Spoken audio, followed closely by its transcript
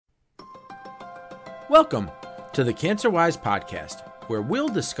Welcome to the CancerWise podcast, where we'll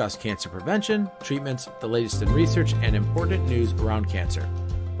discuss cancer prevention, treatments, the latest in research, and important news around cancer.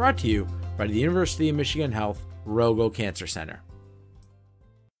 Brought to you by the University of Michigan Health Rogel Cancer Center.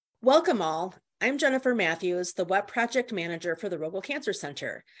 Welcome all. I'm Jennifer Matthews, the Web Project Manager for the Rogel Cancer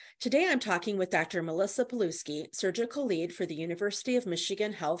Center. Today I'm talking with Dr. Melissa Pilewskie, Surgical Lead for the University of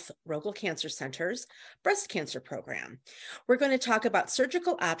Michigan Health Rogel Cancer Center's Breast Cancer Program. We're going to talk about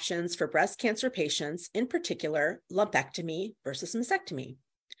surgical options for breast cancer patients, in particular, lumpectomy versus mastectomy.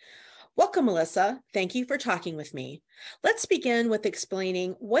 Welcome, Melissa. Thank you for talking with me. Let's begin with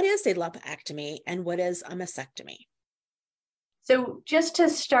explaining what is a lumpectomy and what is a mastectomy. So just to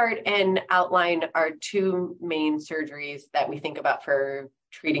start and outline our two main surgeries that we think about for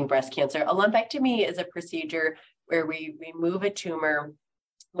treating breast cancer, a lumpectomy is a procedure where we remove a tumor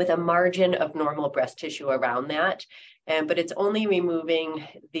with a margin of normal breast tissue around that, but it's only removing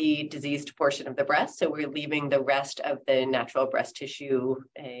the diseased portion of the breast. So we're leaving the rest of the natural breast tissue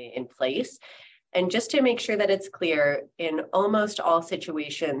in place. And just to make sure that it's clear, in almost all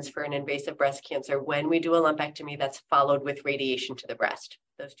situations for an invasive breast cancer, when we do a lumpectomy, that's followed with radiation to the breast.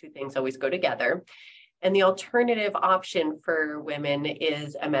 Those two things always go together. And the alternative option for women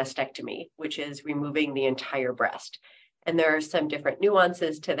is a mastectomy, which is removing the entire breast. And there are some different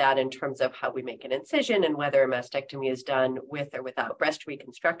nuances to that in terms of how we make an incision and whether a mastectomy is done with or without breast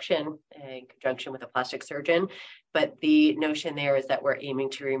reconstruction in conjunction with a plastic surgeon. But the notion there is that we're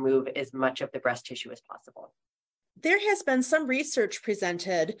aiming to remove as much of the breast tissue as possible. There has been some research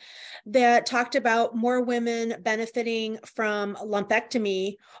presented that talked about more women benefiting from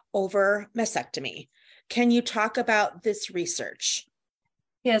lumpectomy over mastectomy. Can you talk about this research?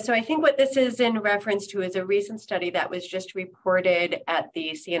 Yeah, so I think what this is in reference to is a recent study that was just reported at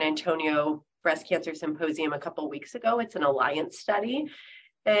the San Antonio Breast Cancer Symposium a couple of weeks ago. It's an alliance study.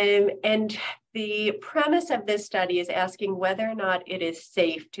 And the premise of this study is asking whether or not it is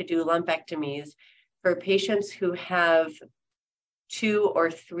safe to do lumpectomies for patients who have 2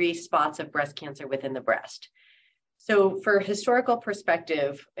 or 3 spots of breast cancer within the breast. So for historical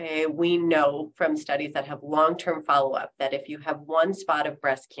perspective, we know from studies that have long-term follow-up that if you have 1 spot of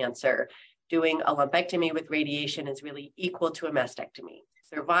breast cancer, doing a lumpectomy with radiation is really equal to a mastectomy.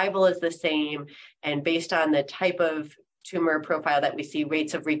 Survival is the same, and based on the type of tumor profile that we see,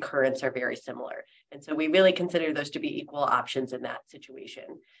 rates of recurrence are very similar. And so we really consider those to be equal options in that situation.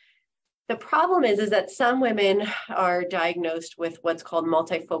 The problem is that some women are diagnosed with what's called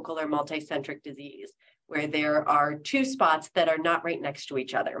multifocal or multicentric disease, where there are 2 spots that are not right next to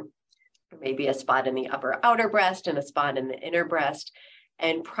each other. Maybe a spot in the upper outer breast and a spot in the inner breast.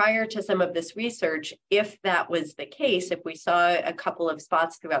 And prior to some of this research, if that was the case, if we saw a couple of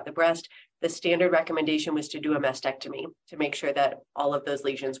spots throughout the breast, the standard recommendation was to do a mastectomy to make sure that all of those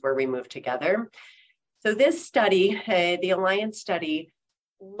lesions were removed together. So this study, the Alliance study,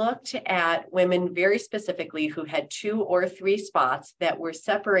 looked at women very specifically who had 2 or 3 spots that were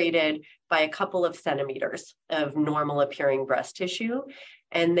separated by a couple of centimeters of normal appearing breast tissue.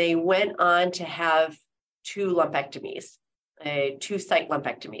 And they went on to have 2 lumpectomies, 2 site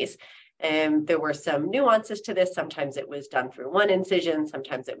lumpectomies. And there were some nuances to this. Sometimes it was done through 1 incision.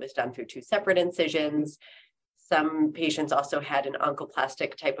 Sometimes it was done through 2 separate incisions. Some patients also had an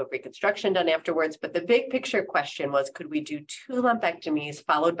oncoplastic type of reconstruction done afterwards, but the big picture question was, could we do 2 lumpectomies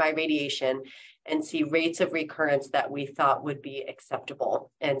followed by radiation and see rates of recurrence that we thought would be acceptable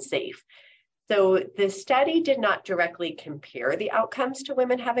and safe? So the study did not directly compare the outcomes to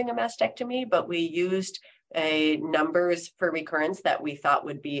women having a mastectomy, but we used numbers for recurrence that we thought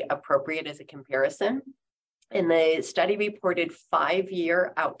would be appropriate as a comparison. And the study reported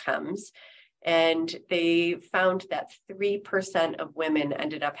 5-year outcomes. And they found that 3% of women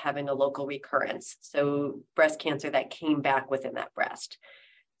ended up having a local recurrence, so breast cancer that came back within that breast.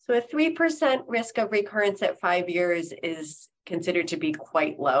 So a 3% risk of recurrence at 5 years is considered to be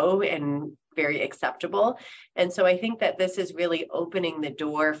quite low and very acceptable. And so I think that this is really opening the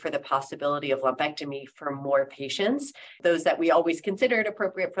door for the possibility of lumpectomy for more patients, those that we always considered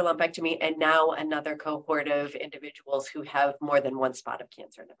appropriate for lumpectomy, and now another cohort of individuals who have more than 1 spot of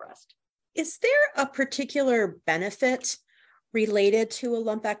cancer in the breast. Is there a particular benefit related to a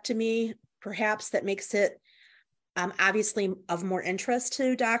lumpectomy, perhaps that makes it obviously of more interest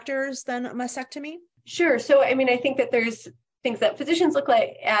to doctors than a mastectomy? Sure. So, I mean, I think that there's things that physicians look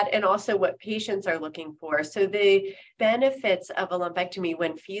at and also what patients are looking for. So the benefits of a lumpectomy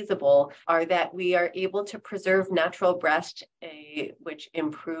when feasible are that we are able to preserve natural breast, which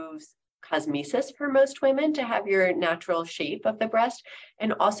improves cosmesis for most women to have your natural shape of the breast,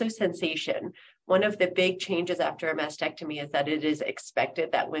 and also sensation. One of the big changes after a mastectomy is that it is expected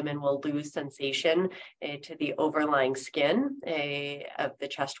that women will lose sensation to the overlying skin of the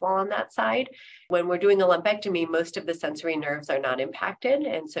chest wall on that side. When we're doing a lumpectomy, most of the sensory nerves are not impacted,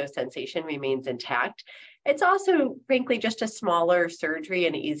 and so sensation remains intact. It's also, frankly, just a smaller surgery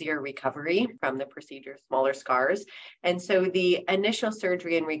and easier recovery from the procedure, smaller scars. And so the initial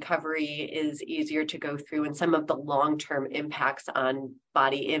surgery and recovery is easier to go through, and some of the long-term impacts on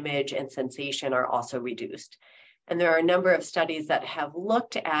body image and sensation are also reduced. And there are a number of studies that have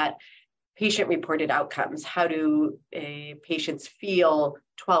looked at patient-reported outcomes. How do patients feel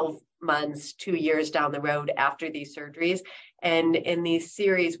 12 months, 2 years down the road after these surgeries? And in these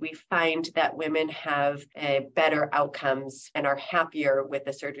series, we find that women have better outcomes and are happier with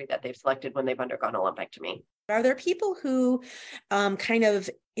the surgery that they've selected when they've undergone a lumpectomy. Are there people who kind of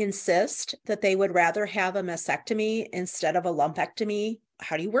insist that they would rather have a mastectomy instead of a lumpectomy?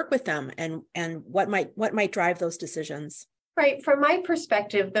 How do you work with them, and what might drive those decisions? Right. From my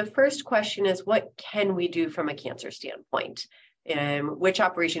perspective, the first question is, what can we do from a cancer standpoint? Which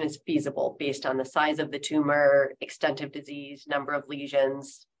operation is feasible based on the size of the tumor, extent of disease, number of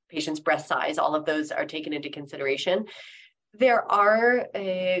lesions, patient's breast size, all of those are taken into consideration. There are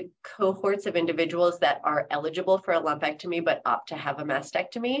cohorts of individuals that are eligible for a lumpectomy but opt to have a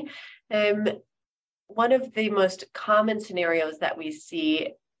mastectomy. One of the most common scenarios that we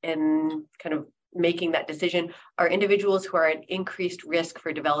see in kind of making that decision are individuals who are at increased risk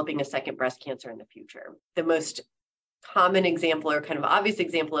for developing a second breast cancer in the future. The most common example, or kind of obvious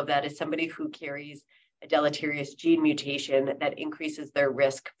example of that, is somebody who carries a deleterious gene mutation that increases their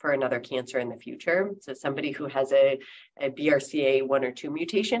risk for another cancer in the future. So somebody who has a BRCA1 or 2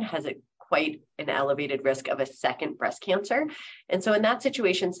 mutation has quite an elevated risk of a second breast cancer. And so in that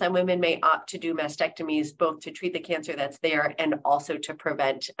situation, some women may opt to do mastectomies, both to treat the cancer that's there and also to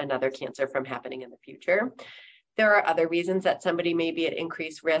prevent another cancer from happening in the future. There are other reasons that somebody may be at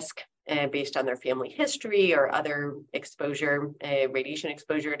increased risk based on their family history or other exposure, radiation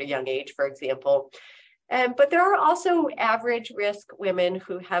exposure at a young age, for example. But there are also average risk women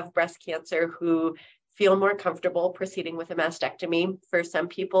who have breast cancer who feel more comfortable proceeding with a mastectomy. For some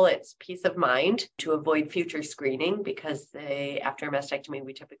people, it's peace of mind to avoid future screening, because after a mastectomy,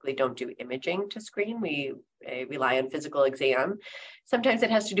 we typically don't do imaging to screen. We rely on physical exam. Sometimes it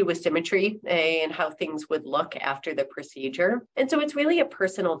has to do with symmetry and how things would look after the procedure. And so it's really a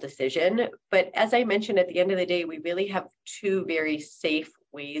personal decision. But as I mentioned, at the end of the day, we really have two very safe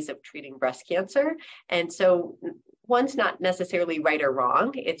ways of treating breast cancer. And so one's not necessarily right or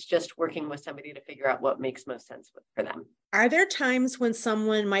wrong. It's just working with somebody to figure out what makes most sense for them. Are there times when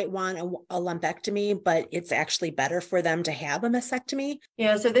someone might want a lumpectomy, but it's actually better for them to have a mastectomy?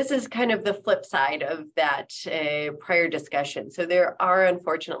 Yeah, so this is kind of the flip side of that prior discussion. So there are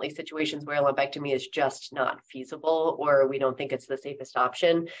unfortunately situations where a lumpectomy is just not feasible, or we don't think it's the safest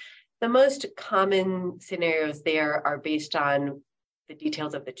option. The most common scenarios there are based on the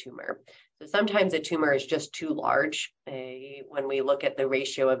details of the tumor. So sometimes a tumor is just too large when we look at the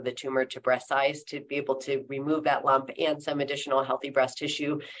ratio of the tumor to breast size to be able to remove that lump and some additional healthy breast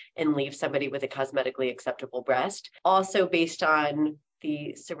tissue and leave somebody with a cosmetically acceptable breast. Also based on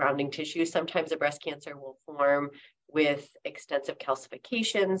the surrounding tissue, sometimes a breast cancer will form with extensive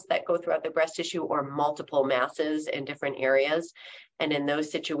calcifications that go throughout the breast tissue or multiple masses in different areas. And in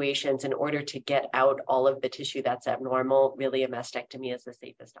those situations, in order to get out all of the tissue that's abnormal, really a mastectomy is the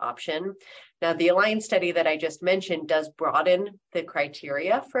safest option. Now, the Alliance study that I just mentioned does broaden the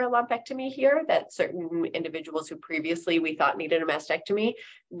criteria for a lumpectomy here, that certain individuals who previously we thought needed a mastectomy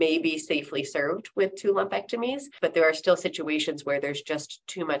may be safely served with 2 lumpectomies, but there are still situations where there's just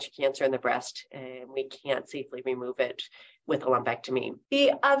too much cancer in the breast and we can't safely remove it with a lumpectomy.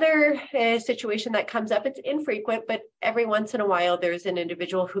 The other situation that comes up, it's infrequent, but every once in a while, there's an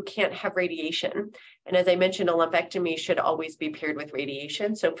individual who can't have radiation. And as I mentioned, a lumpectomy should always be paired with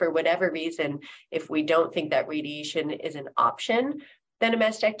radiation. So for whatever reason, if we don't think that radiation is an option, then a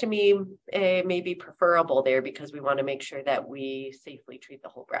mastectomy may be preferable there, because we want to make sure that we safely treat the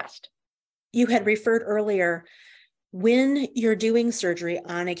whole breast. You had referred earlier, when you're doing surgery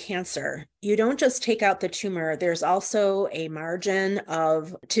on a cancer, you don't just take out the tumor. There's also a margin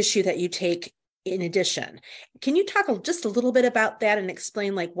of tissue that you take in addition. Can you talk just a little bit about that and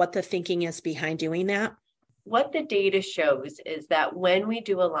explain what the thinking is behind doing that? What the data shows is that when we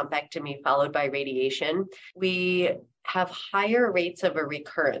do a lumpectomy followed by radiation, we have higher rates of a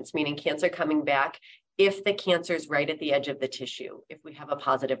recurrence, meaning cancer coming back, if the cancer is right at the edge of the tissue, if we have a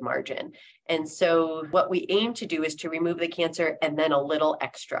positive margin. And so what we aim to do is to remove the cancer and then a little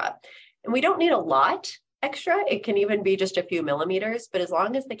extra. And we don't need a lot. extra. It can even be just a few millimeters, but as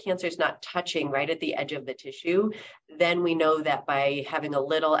long as the cancer is not touching right at the edge of the tissue, then we know that by having a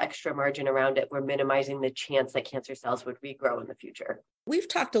little extra margin around it, we're minimizing the chance that cancer cells would regrow in the future. We've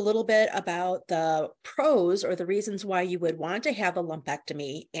talked a little bit about the pros or the reasons why you would want to have a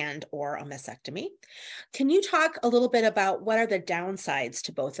lumpectomy and or a mastectomy. Can you talk a little bit about what are the downsides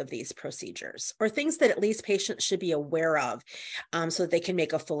to both of these procedures, or things that at least patients should be aware of so that they can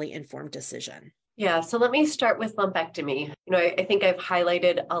make a fully informed decision? Yeah, so let me start with lumpectomy. I think I've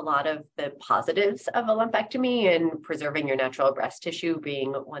highlighted a lot of the positives of a lumpectomy and preserving your natural breast tissue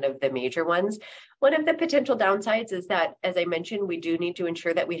being one of the major ones. One of the potential downsides is that, as I mentioned, we do need to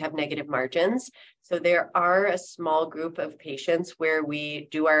ensure that we have negative margins. So there are a small group of patients where we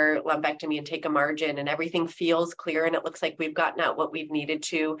do our lumpectomy and take a margin and everything feels clear and it looks like we've gotten out what we've needed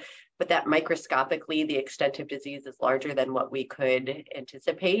to, but that microscopically the extent of disease is larger than what we could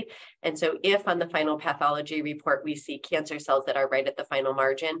anticipate. And so if on the final pathology report we see cancer cells that are right at the final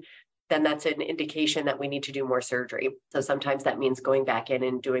margin, then that's an indication that we need to do more surgery. So sometimes that means going back in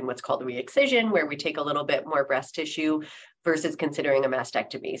and doing what's called a re-excision, where we take a little bit more breast tissue versus considering a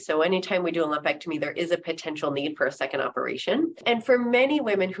mastectomy. So anytime we do a lumpectomy, there is a potential need for a second operation. And for many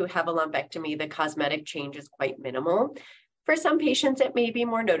women who have a lumpectomy, the cosmetic change is quite minimal. For some patients, it may be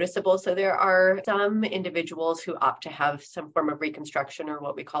more noticeable. So there are some individuals who opt to have some form of reconstruction or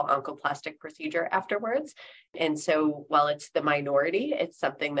what we call oncoplastic procedure afterwards. And so while it's the minority, it's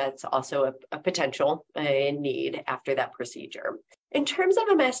something that's also a potential need after that procedure. In terms of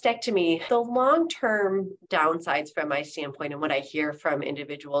a mastectomy, the long-term downsides from my standpoint and what I hear from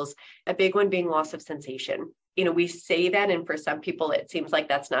individuals, a big one being loss of sensation. We say that, and for some people, it seems like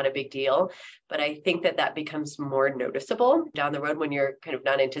that's not a big deal, but I think that becomes more noticeable down the road when you're kind of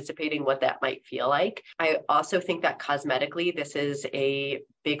not anticipating what that might feel like. I also think that cosmetically, this is a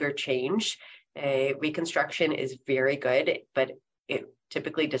bigger change. Reconstruction is very good, but it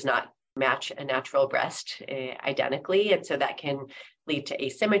typically does not match a natural breast identically. And so that can lead to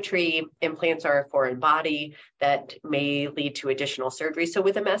asymmetry. Implants are a foreign body that may lead to additional surgery. So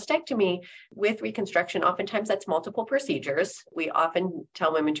with a mastectomy, with reconstruction, oftentimes that's multiple procedures. We often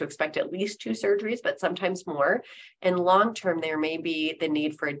tell women to expect at least 2 surgeries, but sometimes more. And long-term, there may be the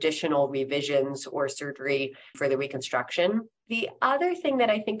need for additional revisions or surgery for the reconstruction. The other thing that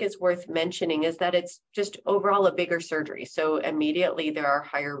I think is worth mentioning is that it's just overall a bigger surgery. So immediately there are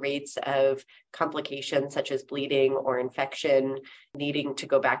higher rates of complications such as bleeding or infection, needing to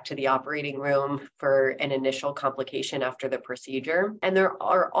go back to the operating room for an initial complication after the procedure. And there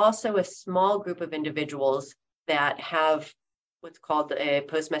are also a small group of individuals that have what's called a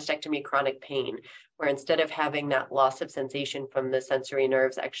post-mastectomy chronic pain, where instead of having that loss of sensation from the sensory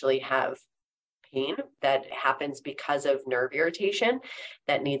nerves, actually have pain that happens because of nerve irritation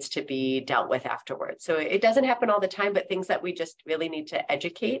that needs to be dealt with afterwards. So it doesn't happen all the time, but things that we just really need to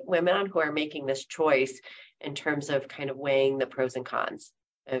educate women on who are making this choice in terms of kind of weighing the pros and cons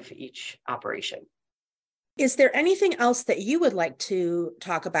of each operation. Is there anything else that you would like to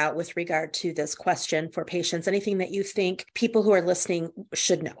talk about with regard to this question for patients? Anything that you think people who are listening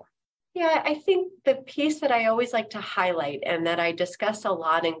should know? Yeah, I think the piece that I always like to highlight and that I discuss a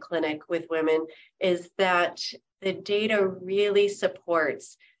lot in clinic with women is that the data really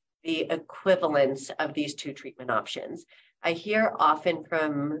supports the equivalence of these 2 treatment options. I hear often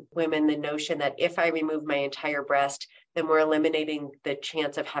from women the notion that if I remove my entire breast, then we're eliminating the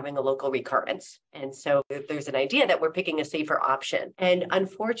chance of having a local recurrence. And so there's an idea that we're picking a safer option. And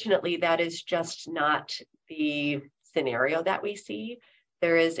unfortunately, that is just not the scenario that we see.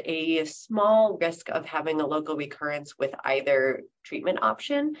 There is a small risk of having a local recurrence with either treatment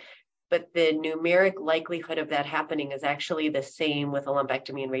option, but the numeric likelihood of that happening is actually the same with a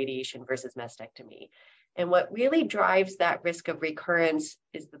lumpectomy and radiation versus mastectomy. And what really drives that risk of recurrence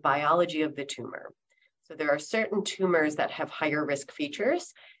is the biology of the tumor. So there are certain tumors that have higher risk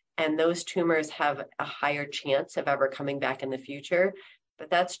features, and those tumors have a higher chance of ever coming back in the future. But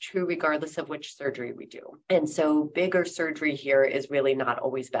that's true regardless of which surgery we do. And so bigger surgery here is really not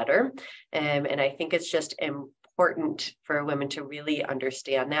always better. And I think it's just important for women to really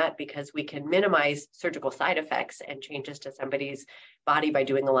understand that, because we can minimize surgical side effects and changes to somebody's body by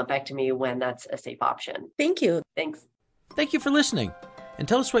doing a lumpectomy when that's a safe option. Thank you. Thanks. Thank you for listening. And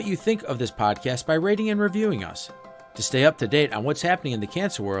tell us what you think of this podcast by rating and reviewing us. To stay up to date on what's happening in the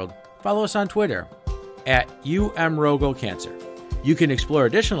cancer world, follow us on Twitter at @UMRogelCancer. You can explore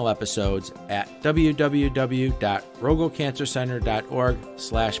additional episodes at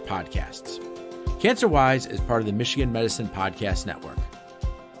www.rogelcancercenter.org/podcasts. CancerWise is part of the Michigan Medicine Podcast Network.